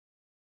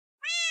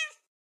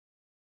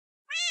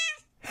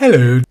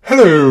Hello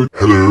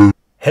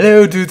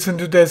dudes and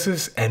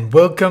dudesses, and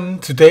welcome.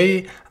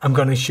 Today I'm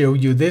gonna show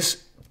you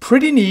this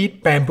pretty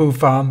neat bamboo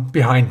farm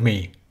behind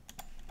me.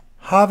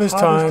 Harvest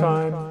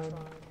time.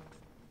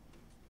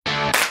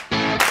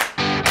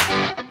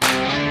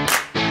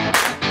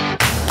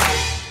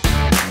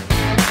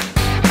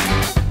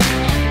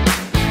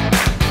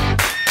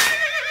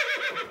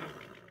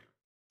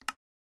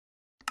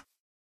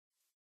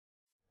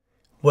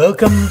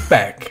 Welcome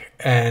back,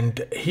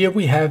 and here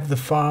we have the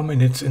farm in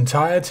its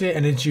entirety,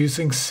 and it's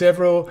using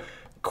several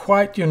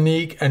quite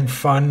unique and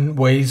fun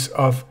ways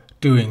of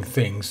doing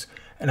things,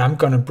 and I'm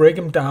gonna break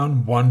them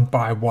down one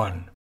by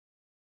one.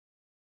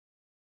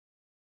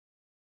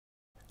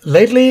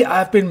 Lately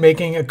I've been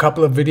making a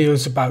couple of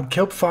videos about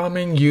kelp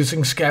farming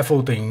using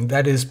scaffolding,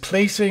 that is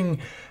placing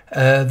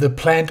the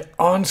plant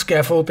on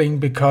scaffolding,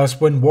 because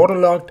when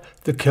waterlogged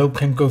the kelp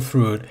can go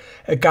through it.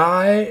 A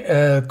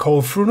guy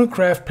called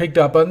MineTheFab picked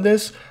up on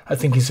this. I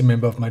think he's a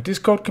member of my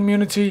Discord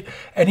community,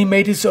 and he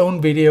made his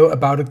own video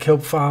about a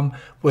kelp farm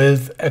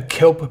with a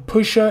kelp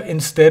pusher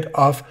instead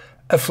of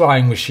a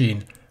flying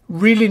machine.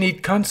 Really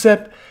neat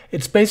concept.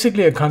 It's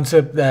basically a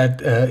concept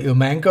that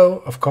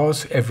Ilmango, of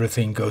course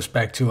everything goes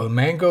back to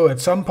Ilmango at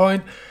some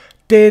point,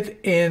 did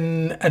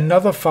in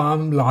another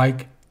farm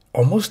like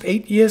almost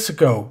 8 years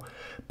ago.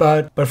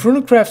 But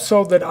MineTheFab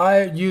saw that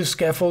I use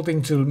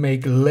scaffolding to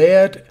make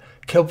layered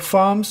kelp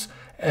farms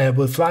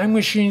with flying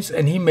machines,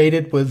 and he made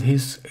it with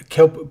his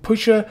kelp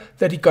pusher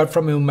that he got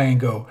from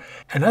Ilmango.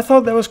 And I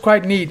thought that was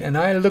quite neat, and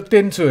I looked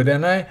into it,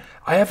 and I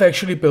have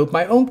actually built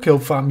my own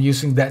kelp farm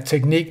using that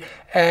technique,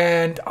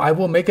 and I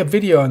will make a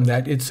video on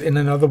that. It's in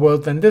another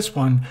world than this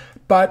one.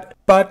 But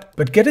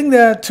getting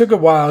there took a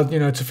while,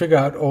 to figure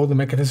out all the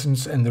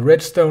mechanisms and the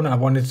redstone. I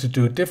wanted to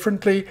do it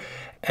differently.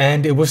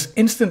 And it was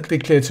instantly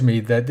clear to me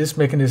that this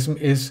mechanism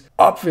is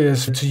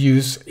obvious to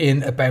use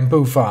in a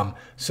bamboo farm.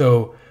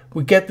 So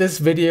we get this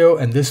video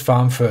and this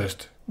farm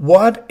first.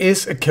 What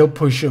is a kelp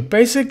pusher?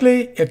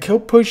 Basically, a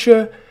kelp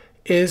pusher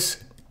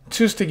is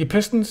two sticky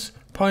pistons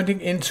pointing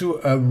into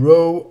a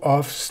row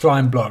of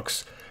slime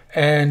blocks.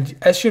 And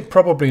as you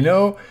probably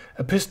know,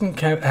 a piston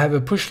can have a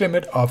push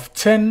limit of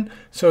 10.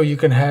 So you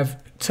can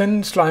have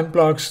 10 slime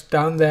blocks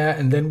down there,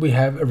 and then we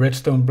have a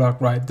redstone block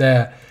right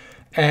there.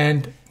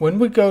 And when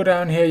we go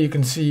down here, you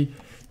can see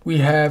we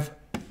have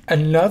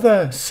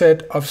another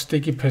set of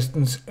sticky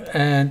pistons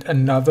and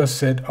another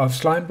set of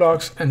slime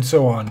blocks and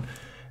so on.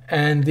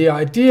 And the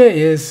idea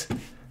is,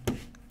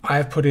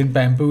 I've put in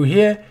bamboo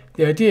here.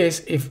 The idea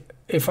is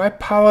if I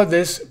power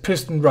this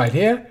piston right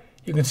here,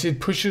 you can see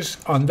it pushes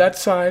on that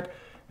side.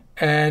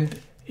 And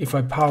if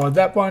I power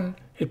that one,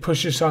 it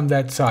pushes on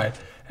that side.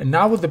 And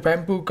now with the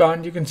bamboo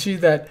gone, you can see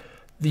that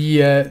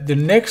the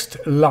next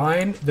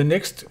line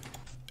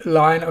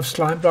of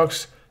slime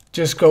blocks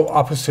just go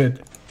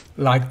opposite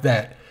like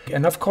that.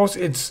 And of course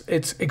it's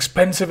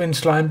expensive in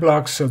slime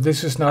blocks, so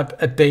this is not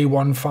a day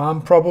one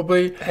farm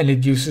probably, and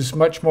it uses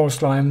much more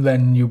slime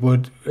than you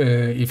would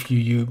if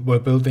you were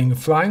building a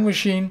flying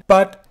machine,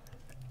 but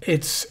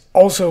it's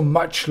also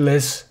much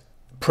less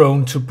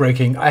prone to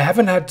breaking. I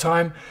haven't had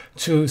time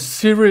to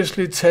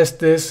seriously test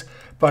this,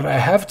 but I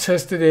have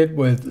tested it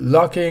with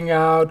locking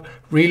out,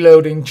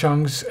 reloading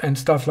chunks and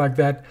stuff like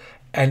that,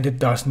 and it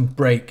doesn't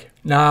break.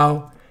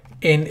 Now,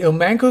 in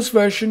Ilmango's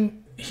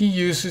version, he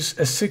uses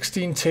a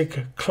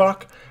 16-tick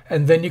clock,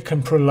 and then you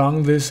can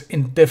prolong this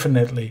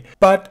indefinitely.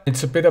 But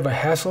it's a bit of a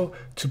hassle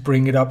to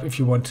bring it up if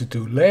you want to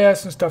do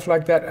layers and stuff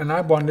like that, and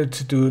I wanted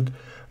to do it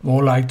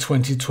more like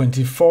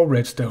 2024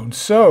 redstone.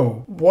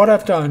 So what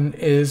I've done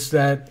is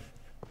that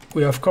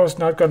we're of course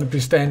not going to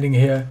be standing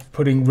here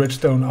putting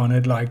redstone on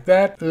it like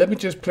that. Let me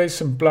just place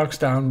some blocks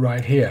down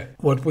right here.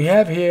 What we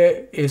have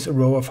here is a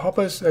row of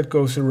hoppers that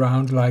goes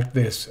around like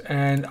this,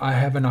 and I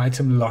have an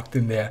item locked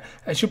in there.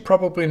 As you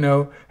probably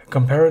know, a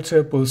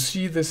comparator will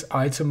see this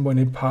item when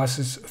it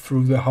passes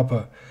through the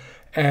hopper,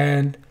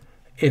 and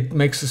it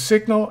makes a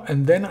signal.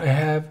 And then I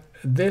have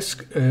this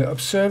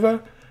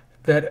observer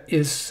that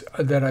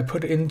I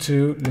put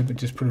into, let me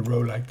just put a row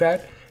like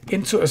that,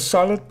 into a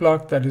solid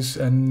block that is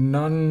a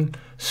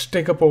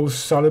non-stickable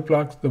solid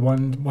block, the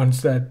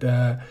ones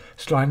that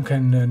slime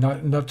can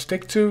not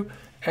stick to.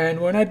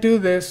 And when I do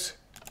this,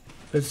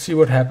 let's see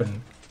what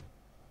happens.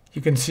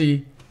 You can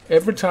see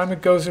every time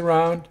it goes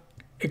around,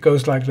 it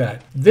goes like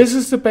that. This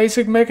is the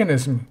basic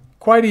mechanism.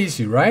 Quite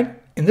easy, right?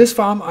 In this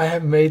farm, I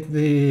have made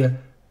the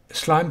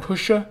slime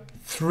pusher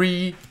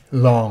 3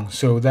 long.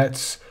 So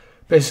that's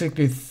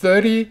basically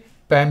 30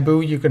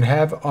 bamboo you can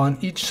have on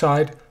each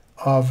side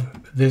of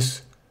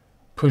this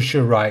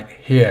pusher right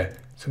here.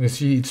 So you can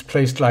see it's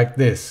placed like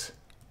this.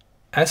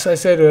 As I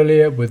said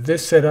earlier, with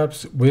this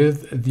setups,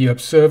 with the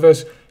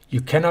observers,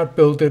 you cannot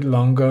build it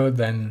longer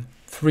than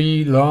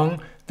 3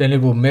 long, then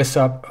it will mess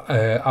up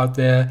out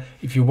there.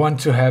 If you want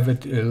to have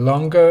it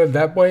longer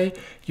that way,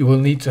 you will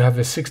need to have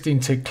a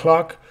 16-tick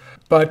clock.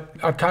 But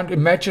I can't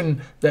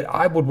imagine that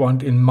I would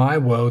want in my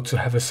world to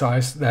have a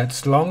size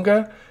that's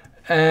longer.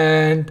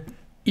 And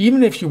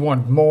even if you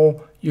want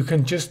more, you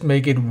can just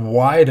make it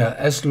wider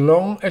as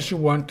long as you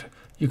want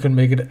you can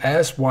make it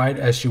as wide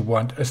as you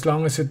want, as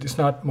long as it is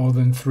not more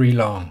than 3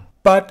 long.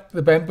 But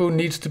the bamboo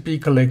needs to be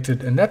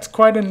collected, and that's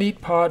quite a neat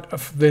part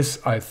of this,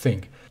 I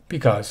think,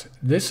 because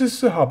this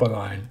is the hopper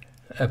line.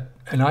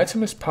 An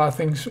item is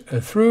passing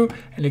through,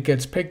 and it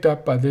gets picked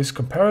up by this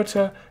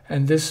comparator,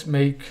 and this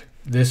make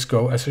this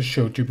go as I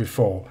showed you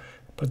before.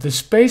 But the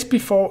space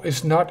before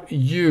is not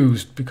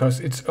used because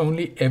it's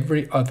only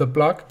every other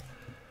block.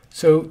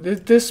 So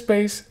this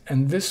space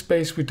and this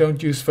space we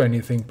don't use for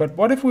anything. But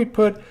what if we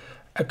put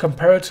a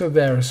comparator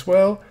there as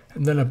well,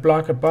 and then a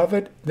block above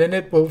it? Then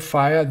it will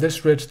fire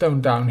this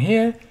redstone down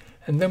here,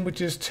 and then we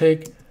just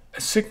take a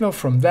signal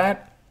from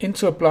that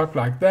into a block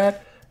like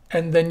that,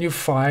 and then you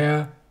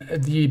fire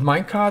the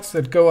minecarts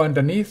that go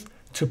underneath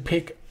to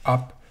pick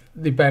up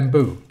the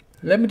bamboo.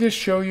 Let me just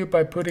show you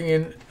by putting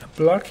in a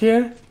block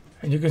here,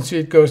 and you can see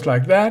it goes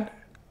like that,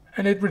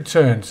 and it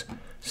returns.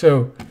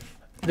 So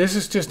this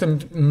is just a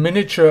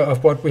miniature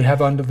of what we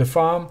have under the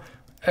farm.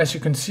 As you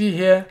can see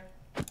here,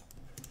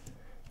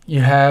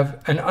 you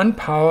have an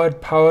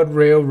unpowered powered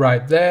rail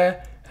right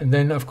there, and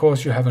then of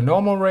course you have a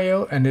normal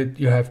rail, and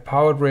you have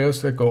powered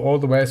rails that go all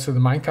the way. So the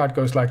minecart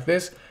goes like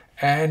this,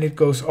 and it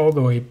goes all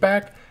the way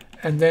back,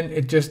 and then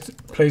it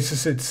just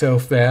places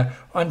itself there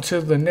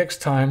until the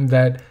next time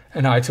that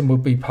an item will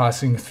be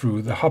passing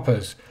through the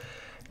hoppers.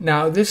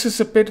 Now this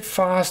is a bit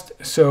fast,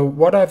 so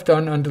what I've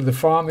done under the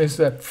farm is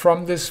that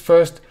from this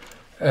first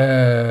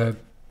rail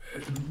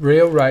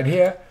right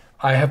here,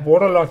 I have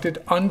waterlogged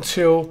it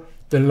until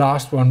the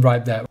last one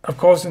right there. Of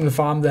course in the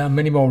farm there are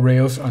many more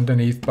rails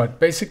underneath, but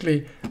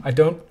basically I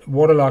don't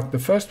waterlog the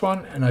first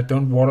one and I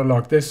don't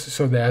waterlog this,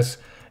 so there's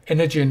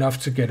energy enough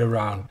to get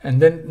around.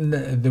 And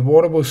then the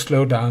water will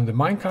slow down the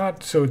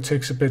minecart, so it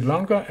takes a bit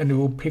longer, and it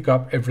will pick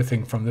up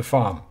everything from the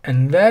farm.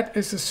 And that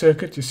is the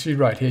circuit you see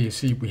right here. You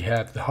see we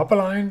have the hopper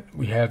line,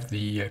 we have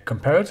the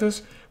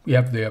comparators, we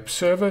have the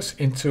observers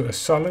into a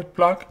solid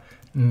block,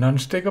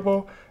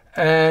 non-stickable,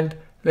 and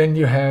then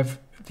you have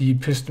the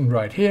piston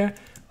right here.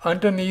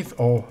 Underneath,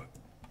 or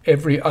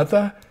every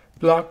other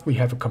block, we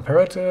have a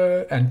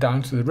comparator, and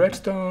down to the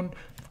redstone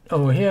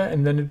over here,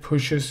 and then it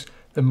pushes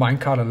the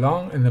minecart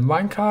along, and the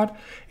minecart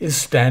is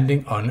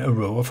standing on a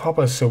row of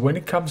hoppers. So when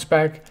it comes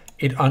back,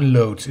 it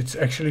unloads. It's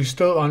actually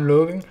still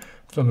unloading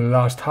from the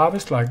last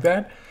harvest like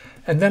that.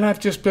 And then I've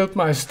just built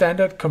my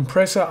standard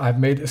compressor. I've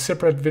made a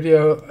separate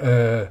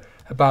video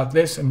about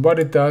this, and what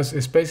it does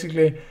is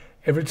basically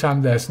every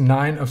time there's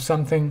 9 of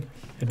something,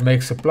 it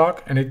makes a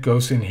block and it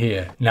goes in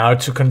here. Now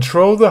to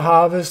control the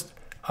harvest,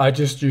 I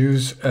just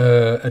use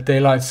a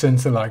daylight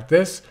sensor like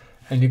this.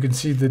 And you can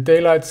see the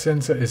daylight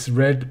sensor is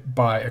read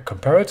by a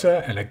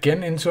comparator, and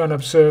again into an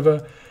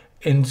observer,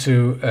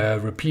 into a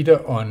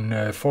repeater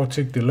on 4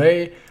 tick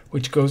delay,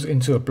 which goes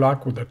into a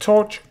block with a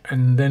torch,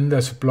 and then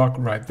there's a block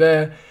right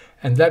there,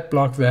 and that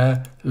block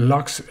there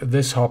locks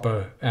this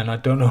hopper. And I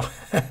don't know,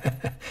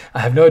 I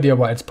have no idea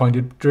why it's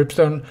pointed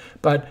dripstone,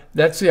 but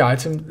that's the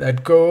item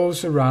that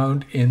goes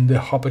around in the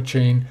hopper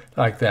chain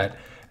like that.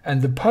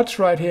 And the pots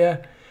right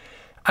here,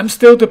 I'm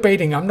still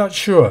debating, I'm not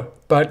sure.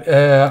 But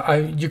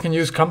you can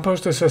use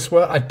composters as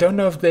well. I don't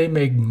know if they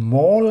make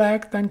more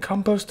lag than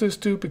composters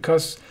do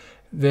because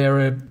they're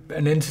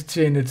an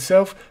entity in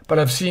itself. But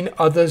I've seen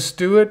others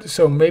do it,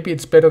 so maybe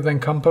it's better than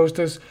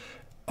composters.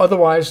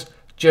 Otherwise,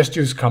 just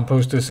use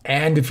composters.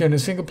 And if you're in a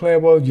single player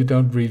world, you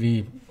don't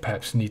really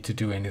perhaps need to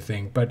do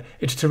anything. But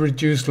it's to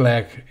reduce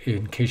lag,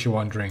 in case you're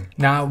wondering.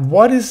 Now,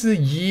 what is the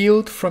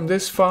yield from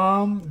this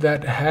farm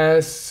that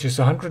has just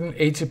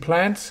 180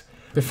 plants?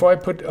 Before I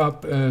put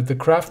up the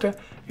crafter,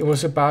 it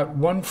was about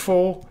 1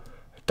 full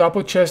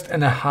double chest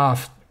and a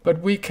half, but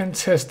we can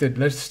test it.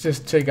 Let's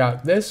just take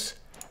out this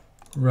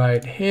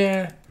right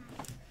here,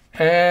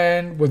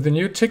 and with the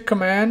new tick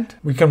command,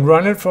 we can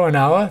run it for an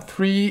hour.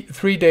 3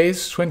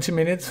 days, 20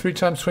 minutes, 3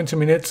 times 20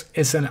 minutes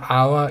is an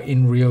hour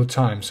in real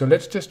time. So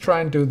let's just try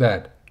and do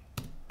that.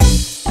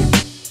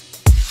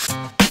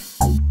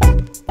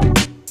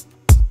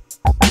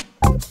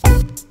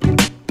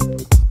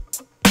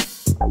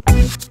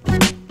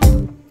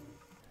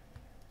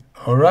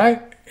 All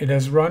right, it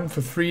has run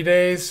for 3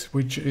 days,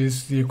 which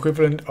is the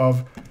equivalent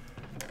of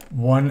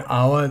 1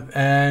 hour,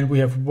 and we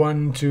have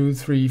 1, 2,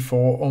 3,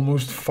 4,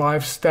 almost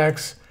 5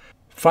 stacks.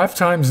 5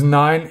 times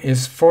 9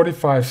 is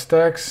 45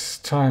 stacks,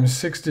 times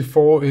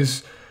 64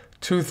 is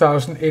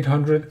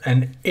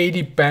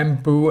 2,880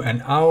 bamboo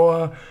an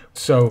hour.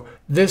 So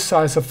this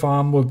size of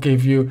farm will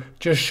give you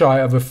just shy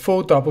of a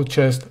full double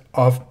chest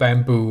of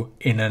bamboo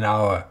in an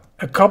hour.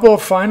 A couple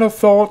of final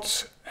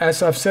thoughts.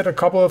 As I've said a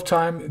couple of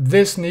times,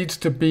 this needs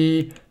to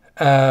be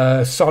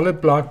a solid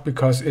block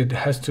because it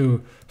has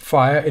to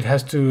fire, it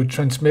has to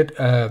transmit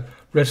a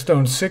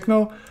redstone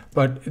signal.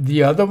 But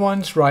the other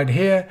ones right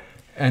here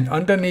and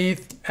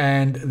underneath,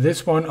 and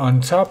this one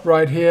on top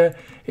right here,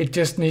 it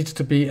just needs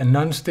to be a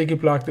non-sticky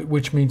block,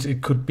 which means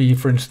it could be,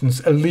 for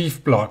instance, a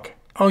leaf block.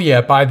 Oh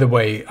yeah, by the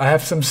way, I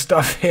have some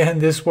stuff here in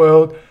this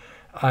world.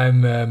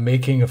 I'm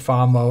making a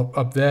farm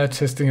up there,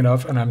 testing it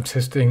off, and I'm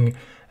testing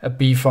a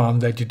bee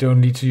farm that you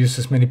don't need to use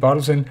as many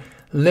bottles in.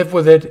 live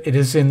with it. It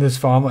is in this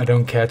farm. I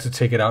don't care to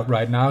take it out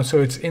right now,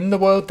 so it's in the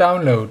world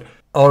download.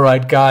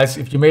 Alright guys,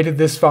 if you made it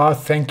this far,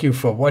 thank you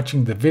for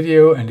watching the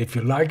video, and if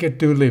you like it,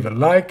 do leave a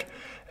like.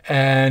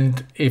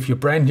 And if you're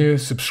brand new,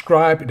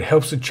 subscribe. It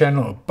helps the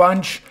channel a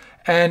bunch.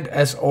 And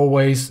as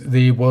always,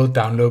 the world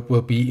download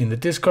will be in the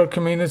Discord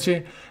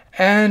community.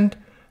 And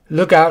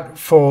look out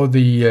for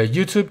the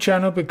YouTube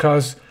channel,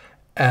 because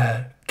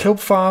kelp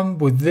farm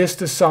with this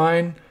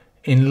design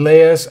in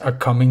layers are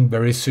coming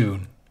very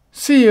soon.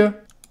 See you.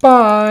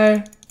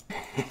 Bye.